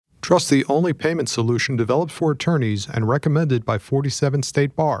Trust the only payment solution developed for attorneys and recommended by 47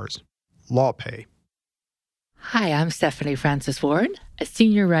 state bars. LawPay. Hi, I'm Stephanie Francis Ward, a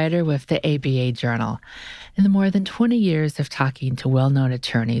senior writer with the ABA Journal. In the more than 20 years of talking to well-known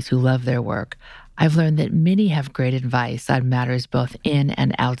attorneys who love their work, I've learned that many have great advice on matters both in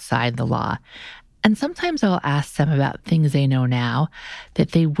and outside the law. And sometimes I'll ask them about things they know now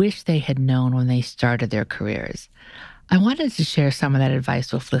that they wish they had known when they started their careers. I wanted to share some of that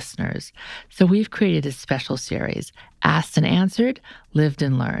advice with listeners, so we've created a special series, Asked and Answered, Lived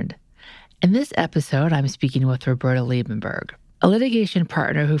and Learned. In this episode, I'm speaking with Roberta Liebenberg, a litigation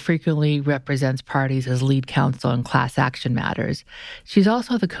partner who frequently represents parties as lead counsel in class action matters. She's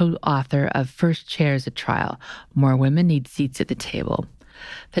also the co-author of First Chairs at Trial, More Women Need Seats at the Table.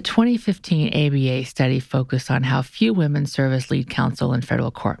 The 2015 ABA study focused on how few women serve as lead counsel in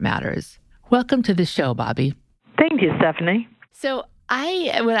federal court matters. Welcome to the show, Bobby. Thank you, Stephanie. So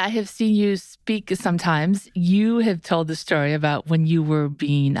when I have seen you speak sometimes, you have told the story about when you were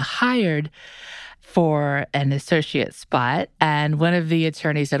being hired for an associate spot, and one of the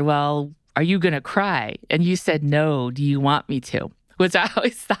attorneys said, well, are you going to cry? And you said, no, do you want me to? Which I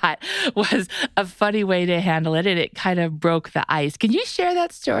always thought was a funny way to handle it, and it kind of broke the ice. Can you share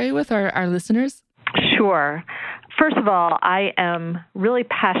that story with our listeners? Sure. First of all, I am really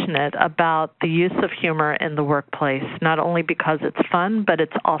passionate about the use of humor in the workplace, not only because it's fun, but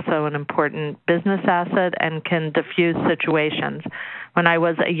it's also an important business asset and can diffuse situations. When I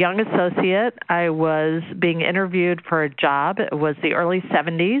was a young associate, I was being interviewed for a job. It was the early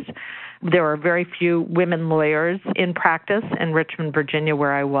 70s. There were very few women lawyers in practice in Richmond, Virginia,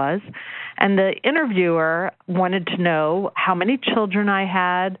 where I was. And the interviewer wanted to know how many children I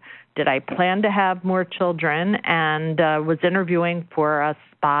had. Did I plan to have more children? And was interviewing for a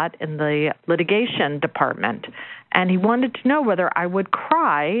spot in the litigation department. And he wanted to know whether I would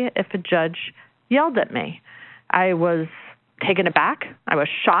cry if a judge yelled at me. I was taken aback. I was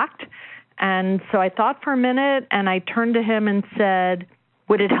shocked. And so I thought for a minute, and I turned to him and said,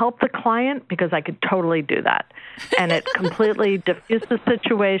 would it help the client? Because I could totally do that. And it completely diffused the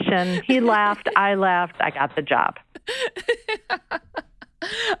situation. He laughed. I laughed. I got the job.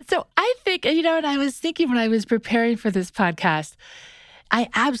 So I think, and I was thinking when I was preparing for this podcast, I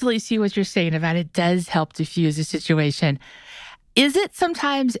absolutely see what you're saying about it does help diffuse a situation. Is it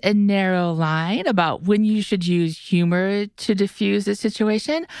sometimes a narrow line about when you should use humor to diffuse a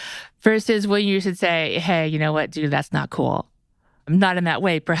situation versus when you should say, hey, you know what, dude, that's not cool? Not in that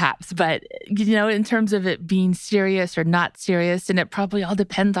way, perhaps, but, in terms of it being serious or not serious, and it probably all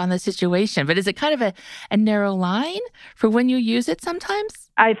depends on the situation. But is it kind of a narrow line for when you use it sometimes?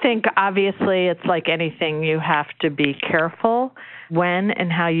 I think, obviously, it's like anything. You have to be careful when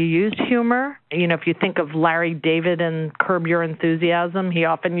and how you use humor. If you think of Larry David and Curb Your Enthusiasm, he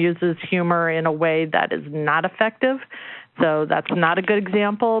often uses humor in a way that is not effective. So that's not a good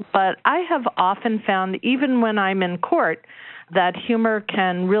example. But I have often found, even when I'm in court, that humor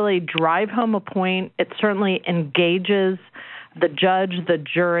can really drive home a point. It certainly engages the judge, the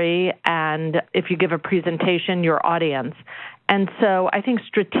jury, and if you give a presentation, your audience. And so I think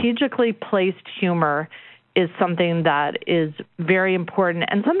strategically placed humor is something that is very important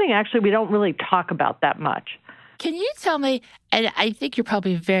and something actually we don't really talk about that much. Can you tell me, and I think you're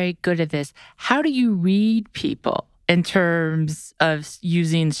probably very good at this, how do you read people in terms of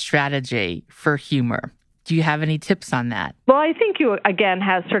using strategy for humor? Do you have any tips on that? Well, I think you, again,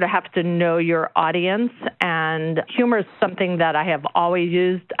 have to know your audience. And humor is something that I have always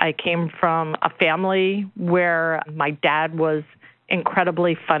used. I came from a family where my dad was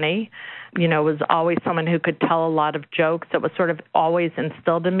incredibly funny. Was always someone who could tell a lot of jokes. It was always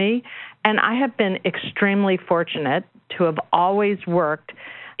instilled in me. And I have been extremely fortunate to have always worked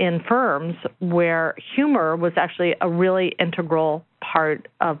in firms where humor was actually a really integral part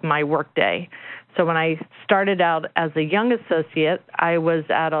of my workday. So when I started out as a young associate, I was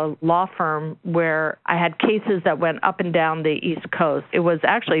at a law firm where I had cases that went up and down the East Coast. It was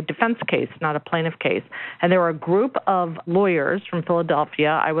actually a defense case, not a plaintiff case. And there were a group of lawyers from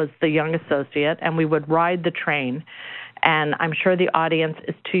Philadelphia. I was the young associate, and we would ride the train. And I'm sure the audience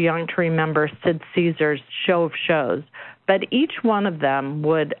is too young to remember Sid Caesar's Show of Shows. But each one of them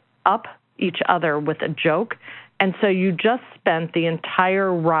would up each other with a joke. And so you just spent the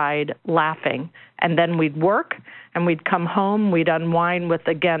entire ride laughing. And then we'd work, and we'd come home, we'd unwind with,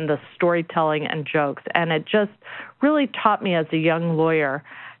 again, the storytelling and jokes. And it just really taught me as a young lawyer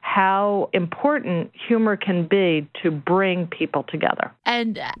how important humor can be to bring people together.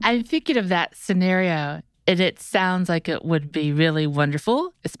 And I'm thinking of that scenario. And it sounds like it would be really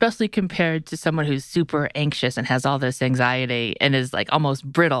wonderful, especially compared to someone who's super anxious and has all this anxiety and is like almost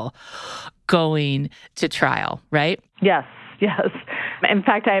brittle going to trial, right? Yes. In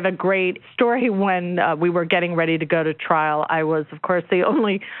fact, I have a great story. When we were getting ready to go to trial, I was, of course, the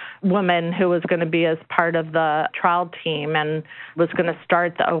only woman who was going to be as part of the trial team and was going to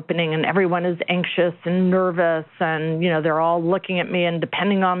start the opening, and everyone is anxious and nervous, and, they're all looking at me and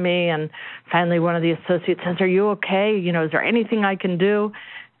depending on me. And finally, one of the associates says, "Are you okay? Is there anything I can do?"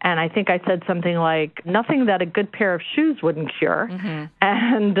 And I think I said something like, "Nothing that a good pair of shoes wouldn't cure." Mm-hmm.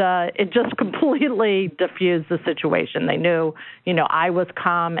 And it just completely diffused the situation. They knew, I was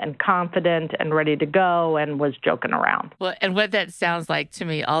calm and confident and ready to go and was joking around. Well, and what that sounds like to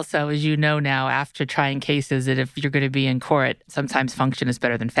me also is, now after trying cases, that if you're going to be in court, sometimes function is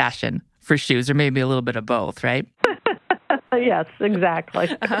better than fashion for shoes, or maybe a little bit of both, right? Yes, exactly.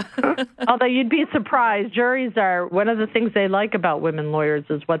 Although you'd be surprised, juries are, one of the things they like about women lawyers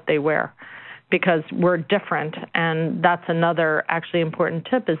is what they wear, because we're different. And that's another actually important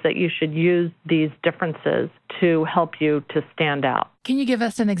tip, is that you should use these differences to help you to stand out. Can you give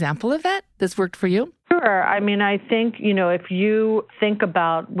us an example of that that's worked for you? Sure. I mean, I think, if you think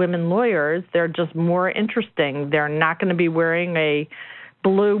about women lawyers, they're just more interesting. They're not going to be wearing a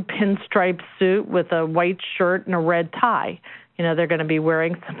blue pinstripe suit with a white shirt and a red tie. They're going to be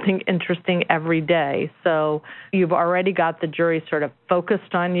wearing something interesting every day. So you've already got the jury sort of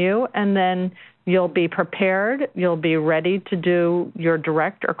focused on you, and then you'll be prepared. You'll be ready to do your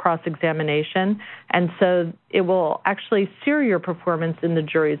direct or cross-examination. And so it will actually sear your performance in the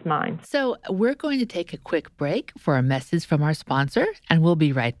jury's mind. So we're going to take a quick break for a message from our sponsor, and we'll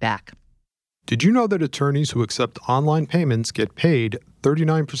be right back. Did you know that attorneys who accept online payments get paid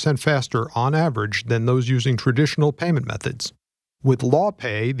 39% faster on average than those using traditional payment methods? With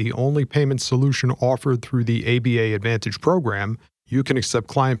LawPay, the only payment solution offered through the ABA Advantage program, you can accept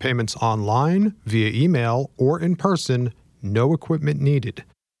client payments online, via email, or in person, no equipment needed.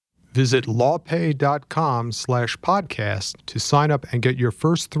 Visit lawpay.com/podcast to sign up and get your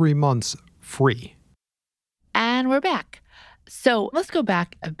first 3 months free. And we're back. So let's go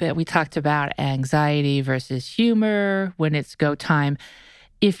back a bit. We talked about anxiety versus humor when it's go time.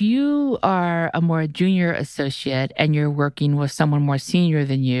 If you are a more junior associate and you're working with someone more senior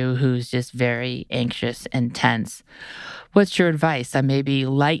than you who's just very anxious and tense, what's your advice on maybe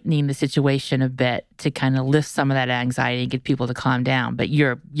lightening the situation a bit to kind of lift some of that anxiety and get people to calm down? But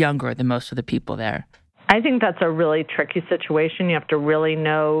you're younger than most of the people there. I think that's a really tricky situation. You have to really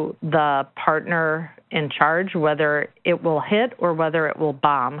know the partner in charge, whether it will hit or whether it will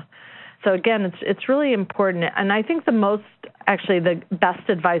bomb. So again, it's really important. And I think the best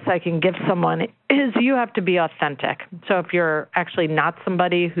advice I can give someone is you have to be authentic. So if you're actually not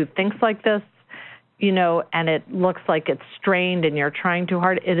somebody who thinks like this, and it looks like it's strained and you're trying too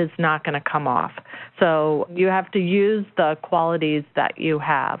hard, it is not going to come off. So you have to use the qualities that you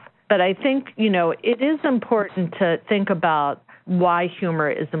have. But I think, it is important to think about why humor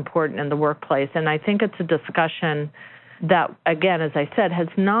is important in the workplace. And I think it's a discussion that, again, as I said, has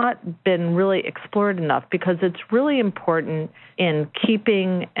not been really explored enough, because it's really important in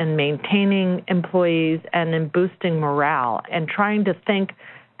keeping and maintaining employees and in boosting morale, and trying to think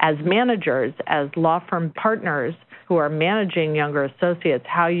as managers, as law firm partners who are managing younger associates,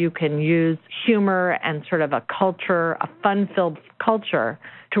 how you can use humor and sort of a culture, a fun-filled culture,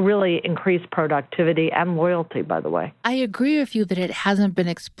 to really increase productivity and loyalty, by the way. I agree with you that it hasn't been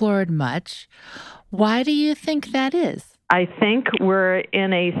explored much. Why do you think that is? I think we're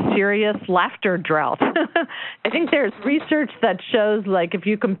in a serious laughter drought. I think there's research that shows, like, if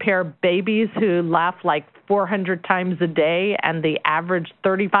you compare babies who laugh like 400 times a day and the average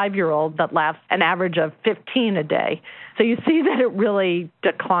 35-year-old that laughs an average of 15 a day. So you see that it really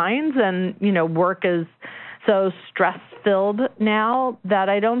declines, and, work is so stress-filled now that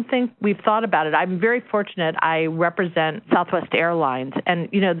I don't think we've thought about it. I'm very fortunate. I represent Southwest Airlines, and,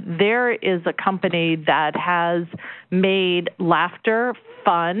 there is a company that has made laughter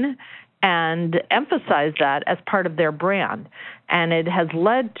fun and emphasized that as part of their brand. And it has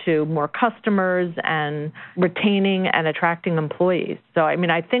led to more customers and retaining and attracting employees. So,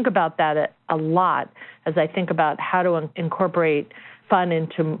 I think about that a lot as I think about how to incorporate fun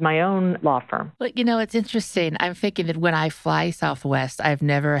into my own law firm. Well, it's interesting. I'm thinking that when I fly Southwest, I've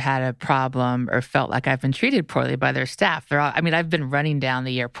never had a problem or felt like I've been treated poorly by their staff. I've been running down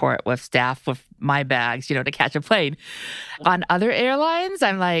the airport with staff with my bags, to catch a plane. On other airlines,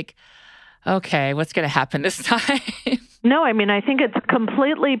 I'm like, okay, what's going to happen this time? No, I mean, I think it's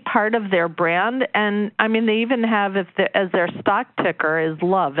completely part of their brand. And I mean, they even have, as their stock ticker is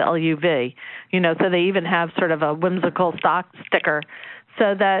LUV, L-U-V, so they even have sort of a whimsical stock sticker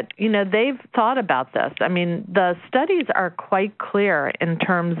so that, they've thought about this. I mean, the studies are quite clear in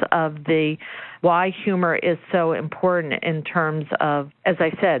terms of why humor is so important in terms of, as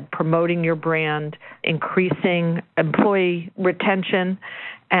I said, promoting your brand, increasing employee retention.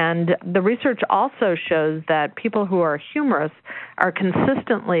 And the research also shows that people who are humorous are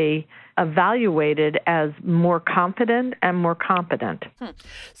consistently evaluated as more confident and more competent.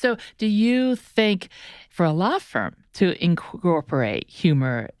 So do you think for a law firm to incorporate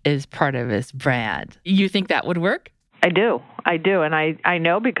humor as part of its brand, you think that would work? I do. And I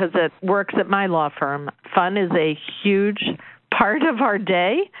know because it works at my law firm. Fun is a huge part of our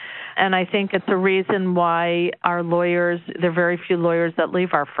day. And I think it's a reason why there are very few lawyers that leave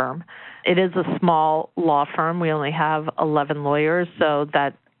our firm. It is a small law firm. We only have 11 lawyers, so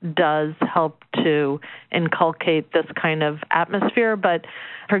that does help to inculcate this kind of atmosphere. But,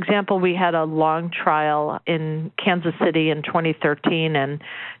 for example, we had a long trial in Kansas City in 2013, and,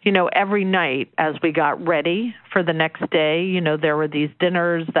 every night as we got ready for the next day, there were these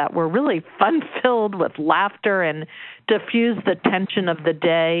dinners that were really fun-filled with laughter and diffused the tension of the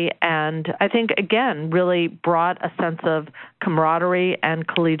day. And I think, again, really brought a sense of camaraderie and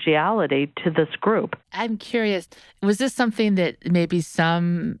collegiality to this group. I'm curious, was this something that maybe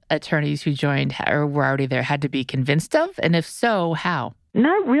some attorneys who joined or were already there had to be convinced of? And if so, how?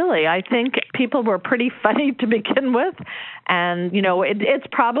 Not really. I think people were pretty funny to begin with. And, it's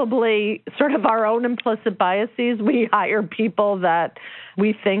probably sort of our own implicit biases. We hire people that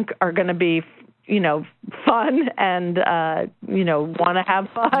we think are going to be fun and, want to have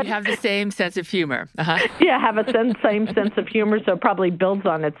fun. You have the same sense of humor. Uh-huh. Yeah, have a same sense of humor, so it probably builds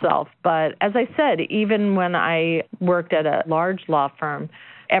on itself. But as I said, even when I worked at a large law firm,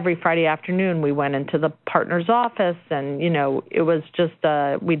 every Friday afternoon we went into the partner's office and, it was just,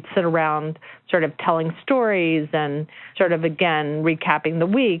 we'd sit around sort of telling stories and sort of, again, recapping the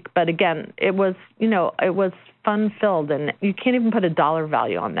week. But again, it was fun-filled, and you can't even put a dollar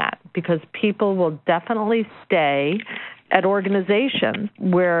value on that because people will definitely stay at organizations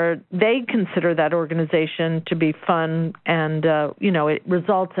where they consider that organization to be fun and, it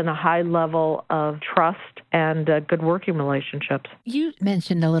results in a high level of trust and good working relationships. You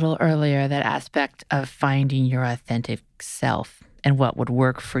mentioned a little earlier that aspect of finding your authentic self and what would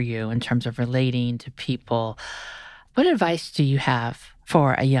work for you in terms of relating to people. What advice do you have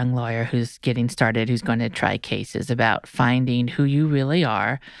for a young lawyer who's getting started, who's going to try cases, about finding who you really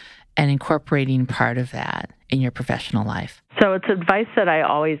are and incorporating part of that in your professional life? So it's advice that I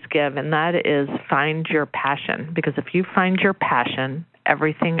always give, and that is find your passion, because if you find your passion,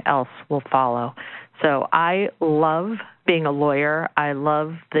 everything else will follow. So I love being a lawyer. I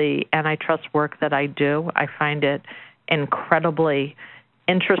love the antitrust work that I do. I find it incredibly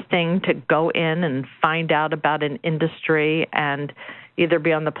interesting to go in and find out about an industry and either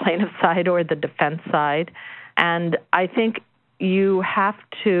be on the plaintiff side or the defense side. And I think you have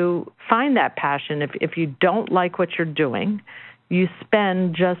to find that passion. If you don't like what you're doing, you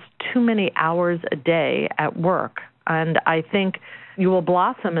spend just too many hours a day at work. And I think you will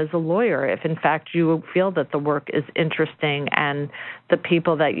blossom as a lawyer if, in fact, you feel that the work is interesting and the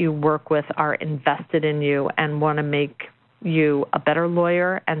people that you work with are invested in you and want to make you a better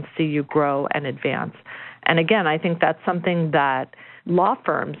lawyer and see you grow and advance. And again, I think that's something that law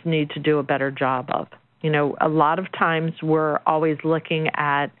firms need to do a better job of. A lot of times we're always looking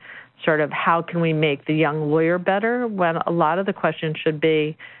at sort of how can we make the young lawyer better, when a lot of the question should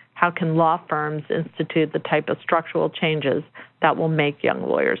be how can law firms institute the type of structural changes that will make young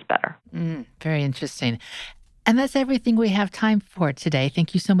lawyers better. Very interesting. And that's everything we have time for today.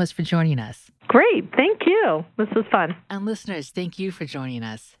 Thank you so much for joining us. Great. Thank you. This was fun. And listeners, thank you for joining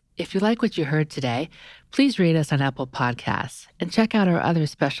us. If you like what you heard today, please rate us on Apple Podcasts and check out our other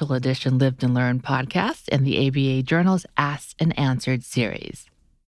special edition Lived and Learned podcast and the ABA Journal's Asked and Answered series.